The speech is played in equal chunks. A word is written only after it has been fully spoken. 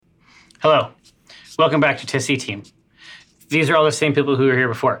Hello. Welcome back to TC Team. These are all the same people who were here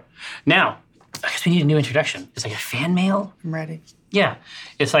before. Now, I guess we need a new introduction. It's like a fan mail? I'm ready. Yeah.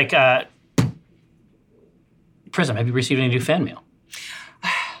 It's like, Prism, have you received any new fan mail?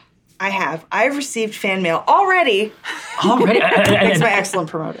 I have. I've received fan mail already. Already? Thanks my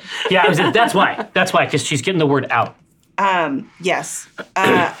excellent promoter. Yeah, that's why. That's why, because she's getting the word out. Yes.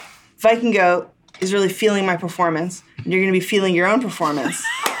 Viking Goat is really feeling my performance. And you're going to be feeling your own performance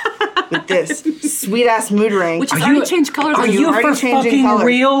with this sweet-ass mood ring. Which has already changed colors. Are you for fucking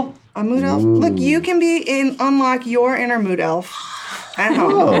real? A mood elf? Look, you can unlock your inner mood elf at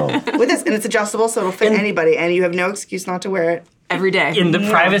home with this. And it's adjustable, so it'll fit anybody. And you have no excuse not to wear it. Every day. In the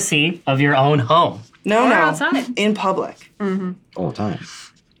privacy of your own home. No. outside. In public. All the time.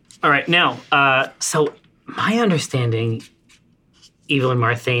 All right, now, so my understanding, Evelyn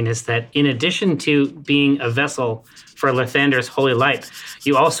Marthane, is that in addition to being a vessel for Lathander's holy light,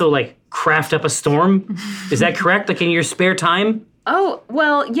 you also, craft up a storm? Is that correct? Like, in your spare time? Oh,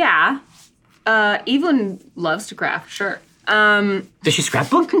 well, yeah. Evelyn loves to craft, sure. Does she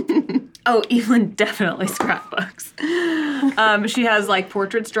scrapbook? Oh, Evelyn definitely scrapbooks. She has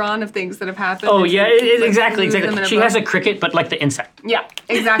portraits drawn of things that have happened. Oh, yeah, exactly. She book. has a cricket, but like the insect. Yeah,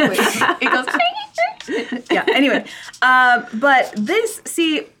 exactly. It goes. Yeah. Anyway, but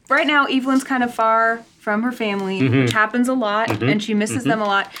right now Evelyn's kind of far from her family, which happens a lot, and she misses them a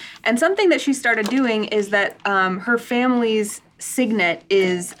lot. And something that she started doing is that her family's signet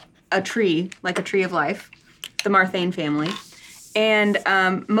is a tree, like a tree of life, the Marthane family. And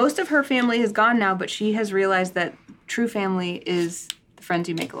most of her family has gone now, but she has realized that true family is the friends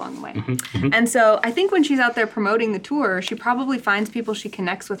you make along the way. And so I think when she's out there promoting the tour, she probably finds people she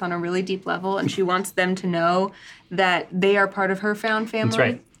connects with on a really deep level, and she wants them to know that they are part of her found family. That's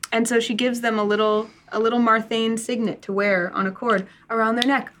right. And so she gives them a little Marthane signet to wear on a cord around their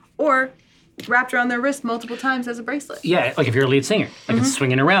neck, or wrapped around their wrist multiple times as a bracelet. Yeah, like if you're a lead singer. It's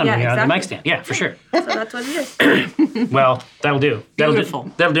swinging around when you're on the mic stand. Yeah, for sure. So that's what it is. Well, that'll do. Beautiful.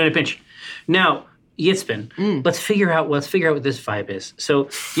 That'll do in a pinch. Now, Yitzbin, let's figure out what this vibe is. So,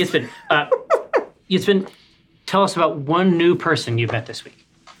 Yitzbin, tell us about one new person you've met this week.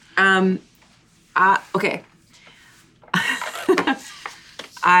 Okay.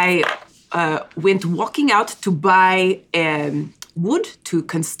 I went walking out to buy wood to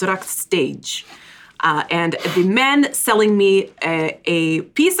construct stage. And the man selling me a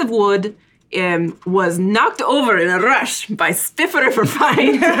piece of wood was knocked over in a rush by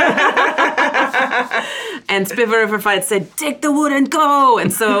Spifferifferfight. And Spifferifferfight said, "Take the wood and go."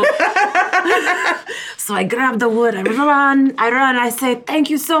 And so I grabbed the wood, I run, I say, "Thank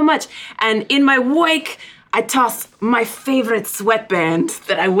you so much." And in my wake, I toss my favorite sweatband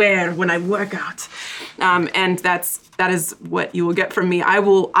that I wear when I work out. And that is what you will get from me. I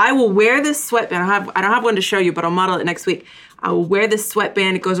will wear this sweatband. I don't have one to show you, but I'll model it next week. I will wear this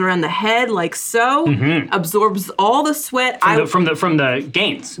sweatband. It goes around the head like so, absorbs all the sweat. From the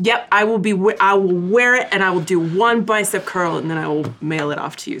gains. Yep, I will wear it, and I will do one bicep curl, and then I will mail it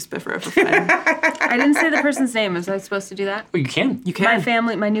off to you, Spiffer. I didn't say the person's name. Was I supposed to do that? Well, you can. You can.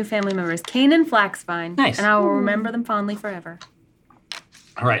 My new family member is Kanan Flaxvine. Nice. And I will remember them fondly forever.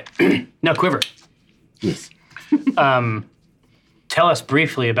 All right. Now, Quiver. Yes. Tell us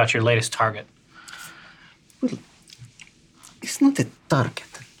briefly about your latest target. Well, it's not a target.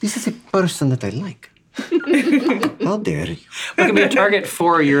 This is a person that I like. How dare you? What can be a target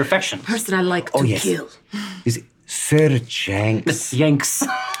for your affection? Person I like to kill. Is it Sir Jenks? Yanks.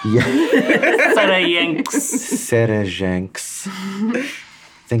 Yeah. Sarah Yanks. Sarah Jenks.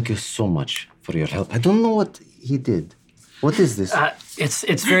 Thank you so much for your help. I don't know what he did. What is this?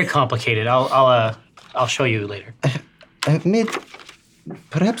 It's very complicated. I'll show you later. I have made.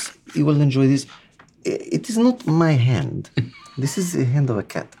 Perhaps you will enjoy this. It is not my hand. This is the hand of a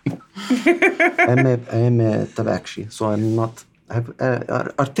cat. I am a tabaxi, so I'm not. I have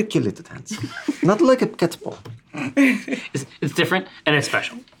articulated hands, not like a cat paw. It's different and it's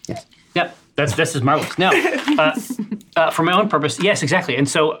special. Yes. Yep. This is marvelous. Now, for my own purpose, yes, exactly. And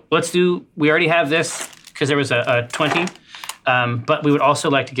so we already have this because there was a 20, but we would also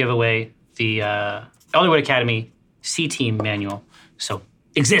like to give away the Hollywood Academy C-Team manual. So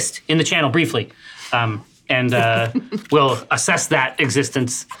exist in the channel briefly. And we'll assess that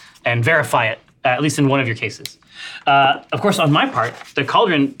existence and verify it, at least in one of your cases. Of course, on my part, the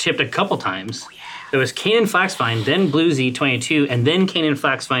cauldron tipped a couple times. There was Kanan Flaxvine, then BlueZ22, and then Kanan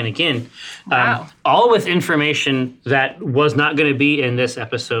Flaxvine again. Wow. All with information that was not going to be in this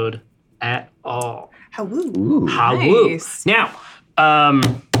episode at all. How-woo. How-woo. Nice. Now,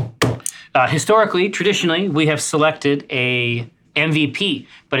 historically, traditionally, we have selected a MVP,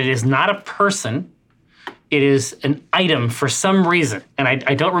 but it is not a person. It is an item for some reason. And I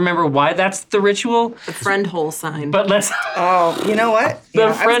don't remember why that's the ritual. The friend hole sign. But let's... Oh, you know what? The I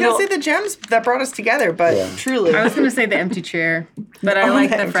was friend- going to say the gems that brought us together, but truly. I was going to say the empty chair, but I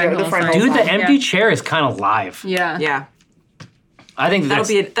like the friend hole sign. Dude, the Yeah. empty chair is kind of live. Yeah. Yeah. I think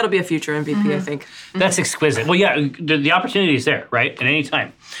That'll be a future MVP, I think. that's exquisite. Well, yeah, the opportunity is there, right? At any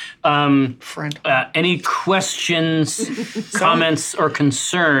time. Friend. Any questions, comments, or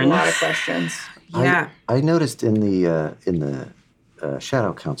concerns? A lot of questions. Yeah. I noticed in the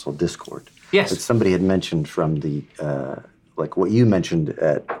Shadow Council Discord Yes. that somebody had mentioned from the like what you mentioned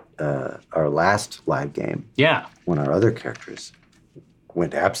at our last live game Yeah. when our other characters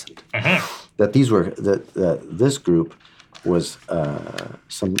went absent. Mm-hmm. That these were that this group was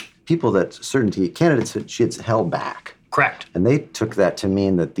some people that certainty candidates that she had held back, Correct. and they took that to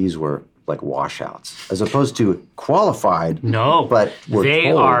mean that these were like washouts, as opposed to qualified. No, but were they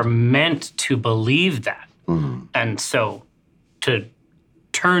told. are meant to believe that. And so to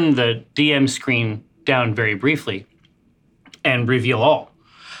turn the DM screen down very briefly and reveal all,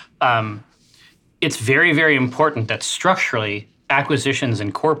 it's very, very important that structurally Acquisitions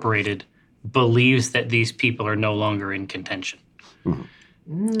Incorporated believes that these people are no longer in contention.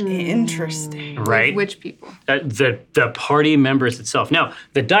 Interesting. Right? Which people? The party members itself. Now,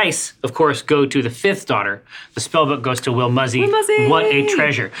 the dice, of course, go to the fifth daughter. The spellbook goes to Will Muzzy. Muzzy! What a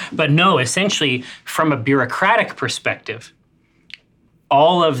treasure. But no, essentially, from a bureaucratic perspective,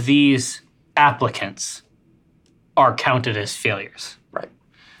 all of these applicants are counted as failures. Right.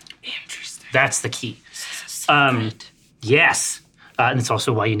 Interesting. That's the key. Yes. And it's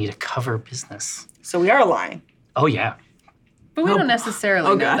also why you need a cover business. So we are lying. Oh, yeah. But we don't necessarily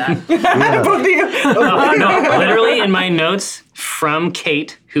know God. that. Both of you. No, literally in my notes from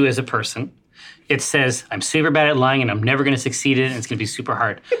Kate, who is a person, it says, I'm super bad at lying and I'm never going to succeed at it and it's going to be super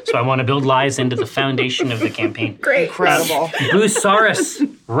hard. So I want to build lies into the foundation of the campaign. Great. Incredible. Busaurus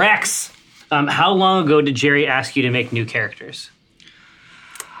Rex, how long ago did Jerry ask you to make new characters?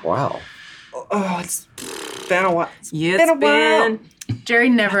 Wow. Oh, it's been a while. Yeah, been a it's while. been. Jerry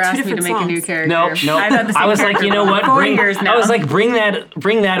never asked me to different make a new songs. character. No. I've had the same I was like, character you know for what? 4 years now. I was like, bring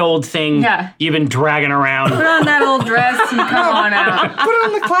that old thing Yeah. you've been dragging around. put on that old dress and come on out. Put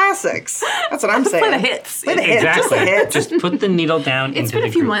on the classics. That's what I'm saying. Play the hits. Play the hits. Just the Exactly. hits. Just put the needle down It's into been the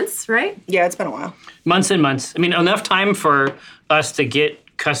a few group. months, right? Yeah, it's been a while. Months and months. I mean, enough time for us to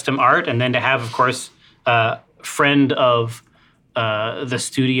get custom art and then to have, of course, a friend of the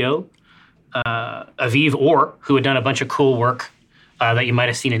studio, Aviv Orr, who had done a bunch of cool work that you might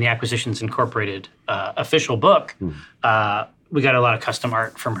have seen in the Acquisitions Incorporated official book. We got a lot of custom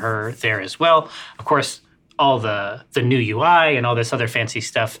art from her there as well. Of course, all the new UI and all this other fancy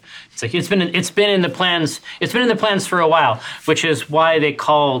stuff. It's like it's been in the plans. It's been in the plans for a while, which is why they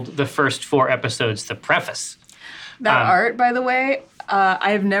called the first 4 episodes the preface. That art, by the way,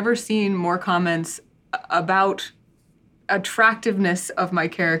 I have never seen more comments about attractiveness of my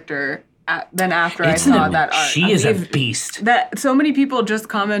character than after I saw that art. She is a beast. That so many people just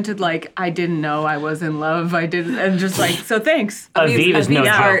commented like, I didn't know I was in love. I didn't, and just like, so thanks. Aviv is no Aviv's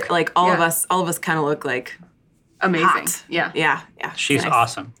joke. art, like all of Yeah. us kind of look like Amazing. hot. Yeah. Yeah. She's Nice.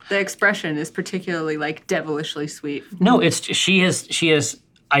 awesome. The expression is particularly like devilishly sweet. No, she has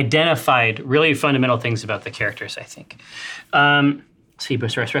identified really fundamental things about the characters, I think. See,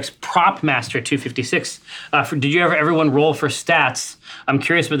 Busaurus Rex, Prop Master 256. Did you everyone roll for stats? I'm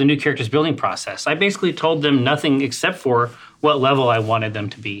curious about the new characters building process. I basically told them nothing except for what level I wanted them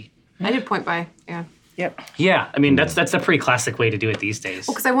to be. I did point by, yeah. Yep. Yeah, I mean that's a pretty classic way to do it these days.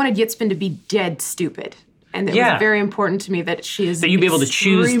 Because I wanted Yitzpin to be dead stupid. And it Yeah. was very important to me that she is That you'd be able to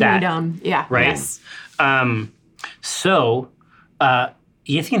choose extremely that. dumb. Yeah. Right. Yes. So,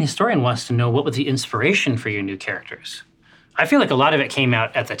 Yithian Historian wants to know what was the inspiration for your new characters. I feel like a lot of it came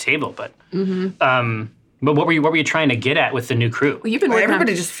out at the table, but but what were you trying to get at with the new crew? Well, you've been working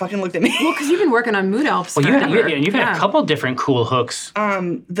Everybody on, just fucking looked at me. well, because you've been working on Mood Elves. Well, forever. you've had Yeah. a couple different cool hooks.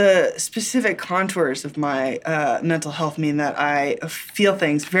 The specific contours of my mental health mean that I feel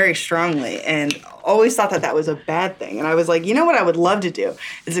things very strongly and always thought that was a bad thing. And I was like, you know what I would love to do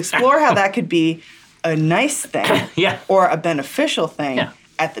is explore how that could be a nice thing Yeah. or a beneficial thing Yeah.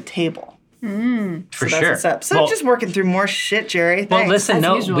 at the table. For So that's sure. what's up. So Well- just working through more shit, Jerry. Well, Thanks. listen, as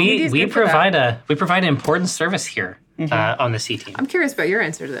no, usual. we He's good for provide an important service here on the C team. I'm curious about your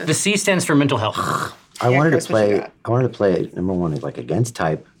answer to this. The C stands for mental health. I wanted Chris, to what you play. got? I wanted to play number one like against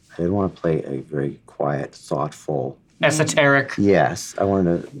type. I didn't want to play a very quiet, thoughtful. Esoteric. Yes, I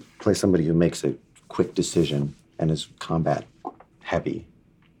wanted to play somebody who makes a quick decision and is combat heavy.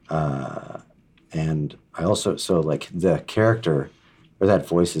 And I also, so like the character or that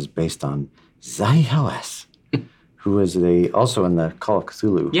voice is based on Zai Hawass, who is also in the Call of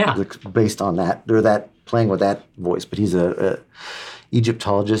Cthulhu. Yeah. Based on that, or that, playing with that voice. But he's a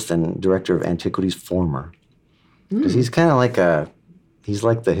Egyptologist and director of antiquities former. Because he's kind of like he's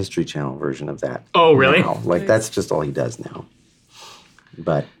like the History Channel version of that. Oh, really? Now. Like that's just all he does now.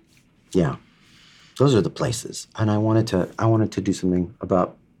 But yeah, those are the places. And I wanted to do something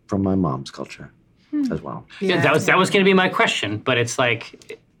from my mom's culture as well. Yeah, that was going to be my question, but it's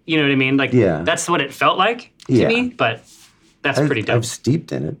like, you know what I mean? Like, that's what it felt like to me, but that's pretty dope. I've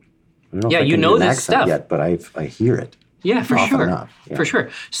steeped in it. I don't know Yeah, if I you can know do an this accent stuff. yet, but I hear it. Yeah, for often sure. enough, yeah. For sure.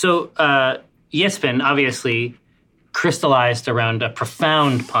 So, Yispin obviously crystallized around a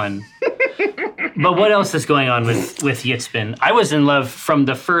profound pun. But what else is going on with Yispin? I was in love from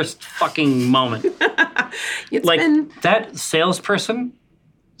the first fucking moment. That salesperson,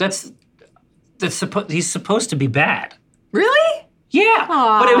 he's supposed to be bad. Really? Yeah,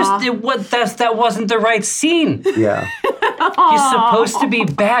 but that wasn't the right scene. Yeah. He's supposed to be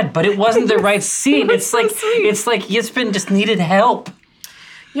bad, but it wasn't the right scene. It's like Yispin just needed help.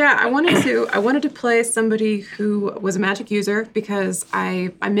 Yeah, I wanted to play somebody who was a magic user because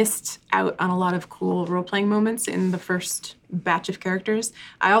I missed out on a lot of cool role-playing moments in the first batch of characters.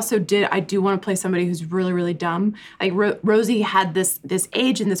 I do want to play somebody who's really, really dumb. Like Rosie had this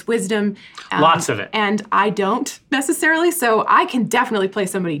age and this wisdom. Lots of it. And I don't necessarily, so I can definitely play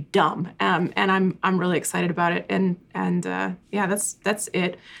somebody dumb. And I'm really excited about it. And yeah, that's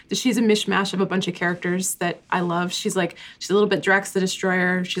it. She's a mishmash of a bunch of characters that I love. She's a little bit Drax the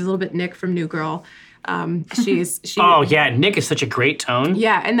Destroyer. She's a little bit Nick from New Girl. Oh yeah, Nick is such a great tone.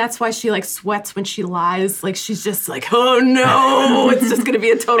 Yeah, and that's why she sweats when she lies. Like she's just like, oh no, it's just gonna be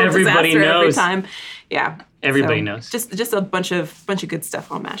a total Everybody disaster every knows. time. Yeah, Everybody knows. Just a bunch of good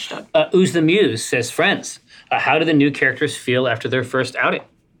stuff all mashed up. Ooze the Muse says, friends, how do the new characters feel after their first outing?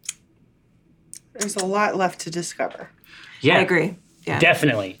 There's a lot left to discover. Yeah, I agree. Yeah,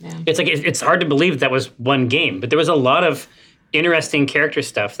 definitely. Yeah. It's like it's hard to believe that was one game, but there was a lot of interesting character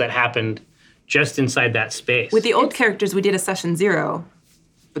stuff that happened just inside that space. With the old characters, we did a session 0,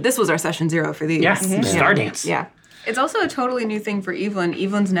 but this was our session 0 for these. Yeah, Stardance. Yeah. It's also a totally new thing for Evelyn.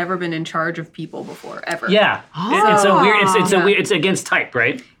 Evelyn's never been in charge of people before, ever. Yeah, it's a weird. It's against type,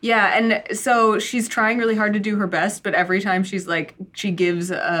 right? Yeah, and so she's trying really hard to do her best, but every time she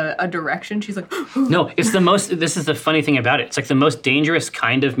gives a direction, she's like, No, it's the most. This is the funny thing about it. It's like the most dangerous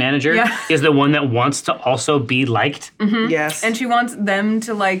kind of manager is the one that wants to also be liked. Yes. and she wants them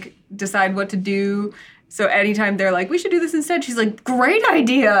to decide what to do. So anytime they're like, we should do this instead, she's like, great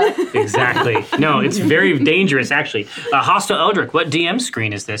idea. Exactly. No, it's very dangerous, actually. Hostile Eldrick, what DM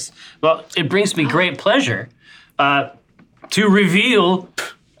screen is this? Well, it brings me great pleasure to reveal.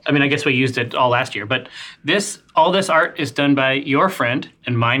 I mean, I guess we used it all last year, but all this art is done by your friend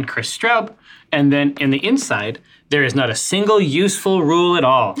and mine, Chris Straub. And then in the inside, there is not a single useful rule at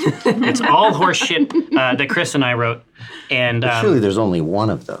all. It's all horse shit that Chris and I wrote. And Surely there's only one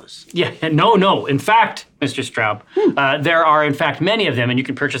of those. Yeah, no. In fact, Mr. Straub, there are in fact many of them, and you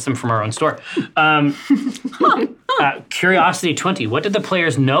can purchase them from our own store. Curiosity 20, what did the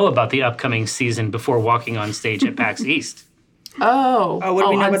players know about the upcoming season before walking on stage at PAX East? What do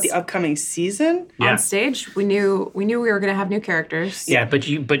we know about the upcoming season? Yeah. On stage, we knew we were going to have new characters. Yeah, but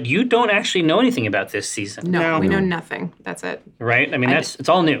you don't actually know anything about this season. No, we know nothing. That's it. Right? I mean, it's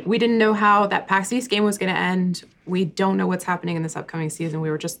all new. We didn't know how that PAX East game was going to end. We don't know what's happening in this upcoming season. We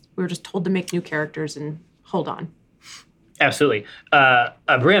were just told to make new characters and hold on. Absolutely.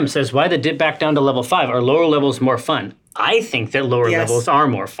 Brim says, why the dip back down to level 5? Are lower levels more fun? I think that lower levels are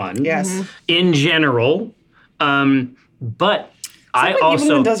more fun. Yes. In general. But I also...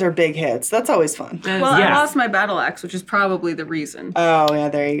 Evelyn does her big hits. That's always fun. Well, I lost my battle axe, which is probably the reason. Oh, yeah,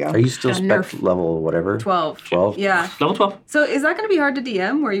 there you go. Are you still spec level whatever? 12. 12? Yeah. Level 12. So is that going to be hard to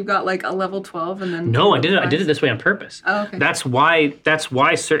DM, where you've got a level 12 and then... No, I did it this way on purpose. Oh, okay. That's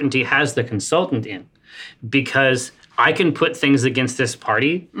why Certainty has the consultant in. Because I can put things against this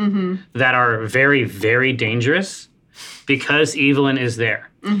party that are very, very dangerous because Evelyn is there.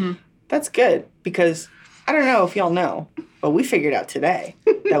 That's good, because I don't know if y'all know, but we figured out today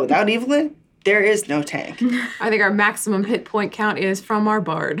that without Evelyn, there is no tank. I think our maximum hit point count is from our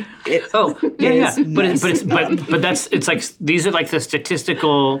bard. But it's like these are like the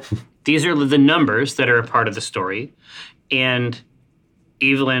statistical. These are the numbers that are a part of the story, and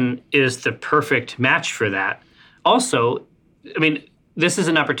Evelyn is the perfect match for that. Also, I mean, this is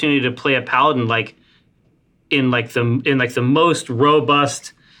an opportunity to play a paladin in the most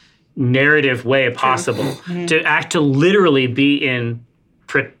robust narrative way possible, to literally be in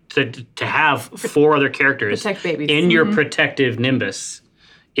to have 4 other characters Protect babies. in your protective nimbus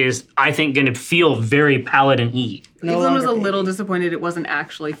is, I think, going to feel very Paladin-y. No Evelyn was a longer little disappointed it wasn't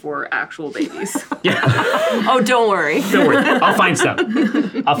actually for actual babies. Oh, don't worry. Don't worry, I'll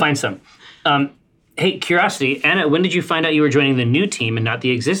find some. Hey, curiosity, Anna, when did you find out you were joining the new team and not the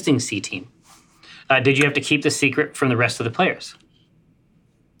existing C team? Did you have to keep the secret from the rest of the players?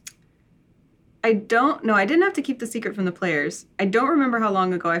 I didn't have to keep the secret from the players. I don't remember how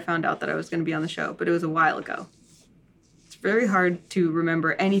long ago I found out that I was going to be on the show, but it was a while ago. It's very hard to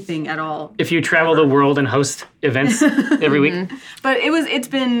remember anything at all. If you travel the world and host events every week? But it's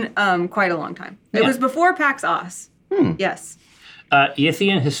been quite a long time. It Yeah. was before PAX Os. Yes.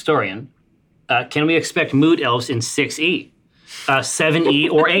 Yithian Historian, can we expect mood elves in 6E,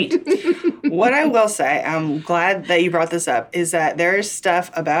 7E, or 8? What I will say, I'm glad that you brought this up, is that there is stuff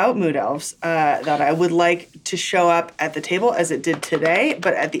about mood elves that I would like to show up at the table as it did today.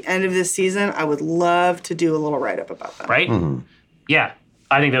 But at the end of this season, I would love to do a little write-up about them. Right? Yeah,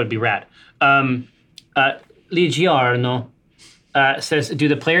 I think that would be rad. Ligiarno says, do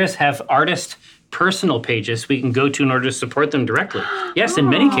the players have artist personal pages we can go to in order to support them directly? Yes, in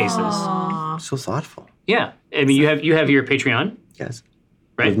many cases. So thoughtful. Yeah, I mean, you have your Patreon, Yes.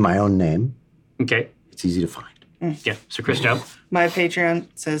 right? With my own name. Okay, It's easy to find. yeah. So Christo, My Patreon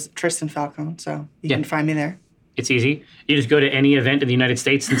says Tristan Falcone, so you can find me there. it's easy. You just go to any event in the United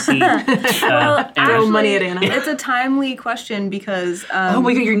States and see. Throw money at Anna. It's a timely question because Oh,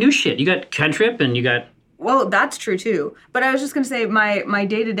 we got your new shit. You got Cantrip and you got. well, that's true too. But I was just going to say my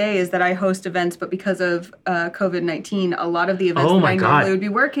day-to-day is that I host events, but because of COVID-19, a lot of the events Oh that my I God. normally would be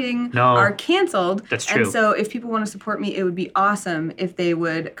working No. are canceled. That's true. And so if people want to support me, it would be awesome if they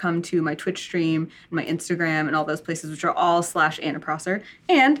would come to my Twitch stream, my Instagram, and all those places, which are all /Anna Prosser.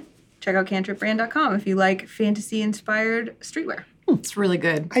 And check out cantripbrand.com if you like fantasy-inspired streetwear. It's really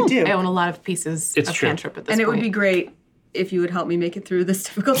good. I do. I own a lot of pieces It's of true. Cantrip at this And it point. would be great if you would help me make it through this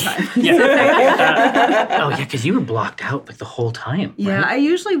difficult time. Oh yeah, because you were blocked out like the whole time. Yeah, right? I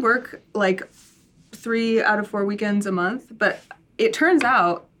usually work like 3 out of 4 weekends a month, but it turns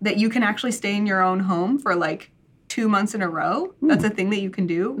out that you can actually stay in your own home for like 2 months in a row. That's a thing that you can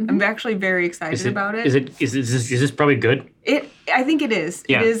do. I'm actually very excited about it. Is this probably good? I think it is.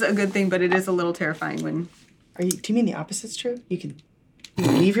 Yeah. It is a good thing, but it is a little terrifying when Do you mean the opposite's true? You can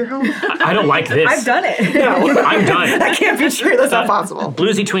leave your home? I don't like this. I've done it. I'm done. That can't be true. That's not possible.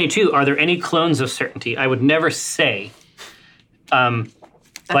 Bluesy22, are there any clones of certainty? I would never say.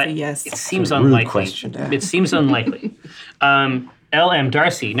 But a yes. it seems Rude unlikely. question to ask. It seems unlikely. LM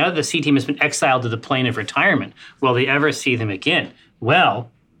Darcy, now that the C team has been exiled to the plane of retirement, will they ever see them again?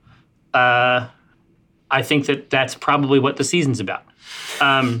 Well, I think that's probably what the season's about.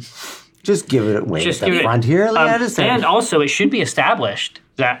 Just give it away. Just at give the it- frontier. And also, it should be established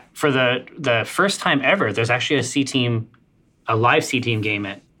that for the first time ever, there's actually a live C team game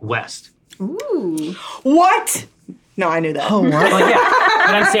at West. Ooh. What? No, I knew that. Oh, what? Well, yeah,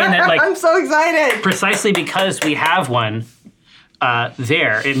 but I'm saying that I'm so excited. precisely because we have one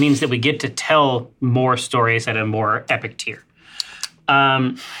there, it means that we get to tell more stories at a more epic tier.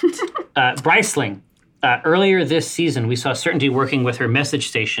 Bryceling. Earlier this season, we saw Certainty working with her message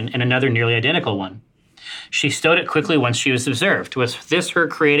station and another nearly identical one. She stowed it quickly once she was observed. Was this her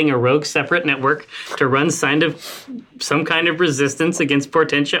creating a rogue separate network to run some kind of resistance against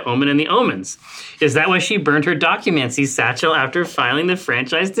Portentia, Omen, and the Omens? Is that why she burned her Documancy satchel after filing the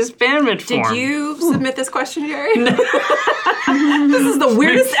franchise disbandment form? Did you submit this question, Jerry? This is the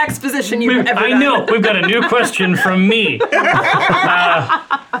weirdest exposition you've ever done. I know. We've got a new question from me.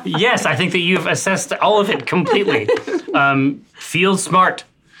 Yes, I think that you've assessed all of it completely. Feel smart.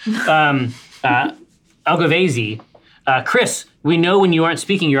 Algovezi. Chris, we know when you aren't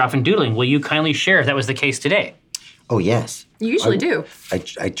speaking, you're often doodling. Will you kindly share if that was the case today? Oh, yes. You usually do. I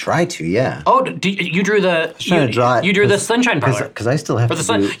try to, yeah. Oh, you drew the trying to draw it you drew the sunshine parlor. Because I still have Or to the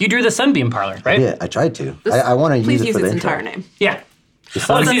sun, do... you drew the sunbeam parlor, right? Yeah, I tried to. I want to Please use it use for the its intro. entire name. Yeah. The Oh,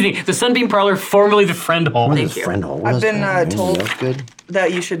 sun- excuse me. The sunbeam parlor, formerly the friend hole. What is Thank a you. friend hole? I've been told That's good.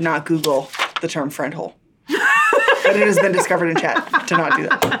 that you should not Google the term friend hole. But it has been discovered in chat to not do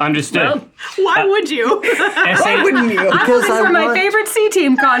that. Understood. Why would you? SA Wouldn't you? Because This I is my want... favorite C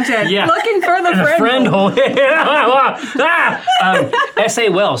team content. Yeah. Looking for the friend. friend hole. hole. S.A.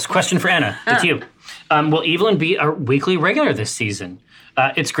 Wells, question for Anna. It's you. Will Evelyn be a weekly regular this season?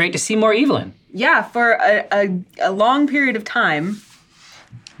 It's great to see more Evelyn. Yeah, for a long period of time.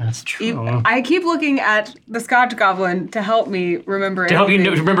 That's true. I keep looking at the Scotch Goblin to help me remember To help you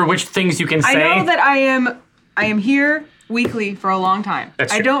everything. remember which things you can say. I know that I am here weekly for a long time.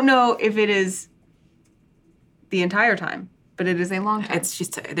 That's I true. don't know if it is the entire time, but it is a long time.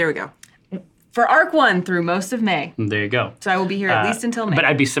 There we go. For Arc 1 through most of May. There you go. So I will be here at least until May. But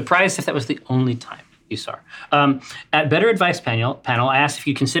I'd be surprised if that was the only time you saw her. At Better Advice panel, I asked if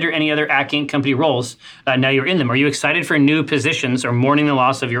you consider any other Act Inc. company roles now you're in them. Are you excited for new positions or mourning the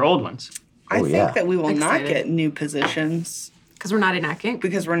loss of your old ones? I think that we will not Excited. get new positions Because we're not in Act Inc.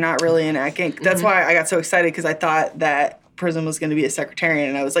 because we're not really in Act Inc. That's why I got so excited because I thought that Prism was going to be a secretarian,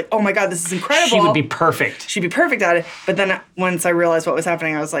 and I was like, oh my God, this is incredible. She would be perfect. She'd be perfect at it. But then once I realized what was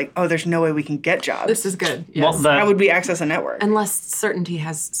happening, I was like, oh, there's no way we can get jobs. This is good. Well, Yes. How would we access a network? Unless Certainty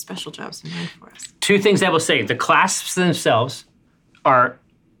has special jobs in mind for us. Two things I will say. The clasps themselves are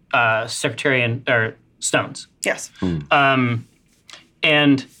secretarian or stones. Yes.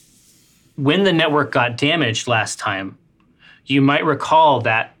 And when the network got damaged last time, you might recall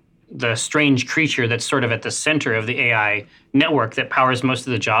that the strange creature that's sort of at the center of the AI network that powers most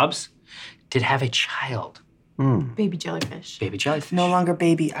of the jobs did have a child. Baby jellyfish. Baby jellyfish. No longer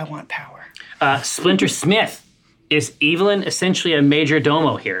baby, I want power. Splinter Smith. Is Evelyn essentially a major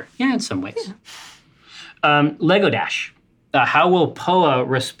domo here? Yeah, in some ways. Lego Dash. How will Poa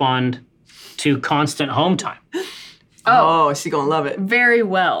respond to constant home time? Oh, she's gonna love it. Very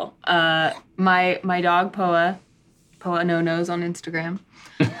well. My dog Poa No Nose on Instagram,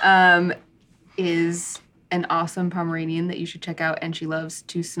 is an awesome Pomeranian that you should check out, and she loves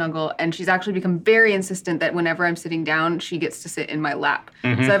to snuggle. And she's actually become very insistent that whenever I'm sitting down, she gets to sit in my lap. So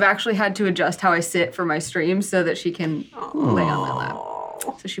I've actually had to adjust how I sit for my streams so that she can lay on my lap.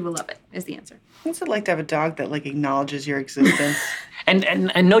 So she will love it. Is the answer. What's it like to have a dog that acknowledges your existence?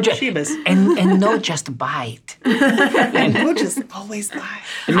 And no just Shebas. and no just bite. Who just always lie?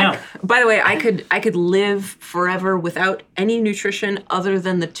 Now, By the way, I could live forever without any nutrition other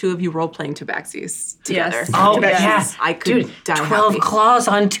than the two of you role playing Tabaxis together. Yes. oh Yes. yes, I could dude, die 12 happy. claws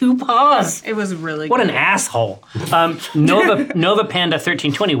on 2 paws. It was really What good. an asshole. Nova Panda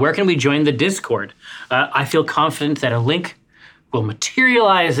 1320, where can we join the Discord? I feel confident that a link will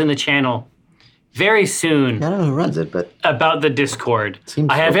materialize in the channel very soon I don't know who runs it, but about the Discord. Seems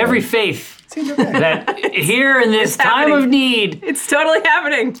I have so every fun. faith Seems okay. that here in this time happening. of need, It's totally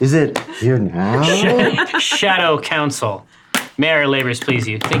happening. is it here now? Shadow Council, may our labors please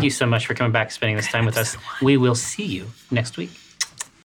you. Thank you so much for coming back and spending this time with us. We will see you next week.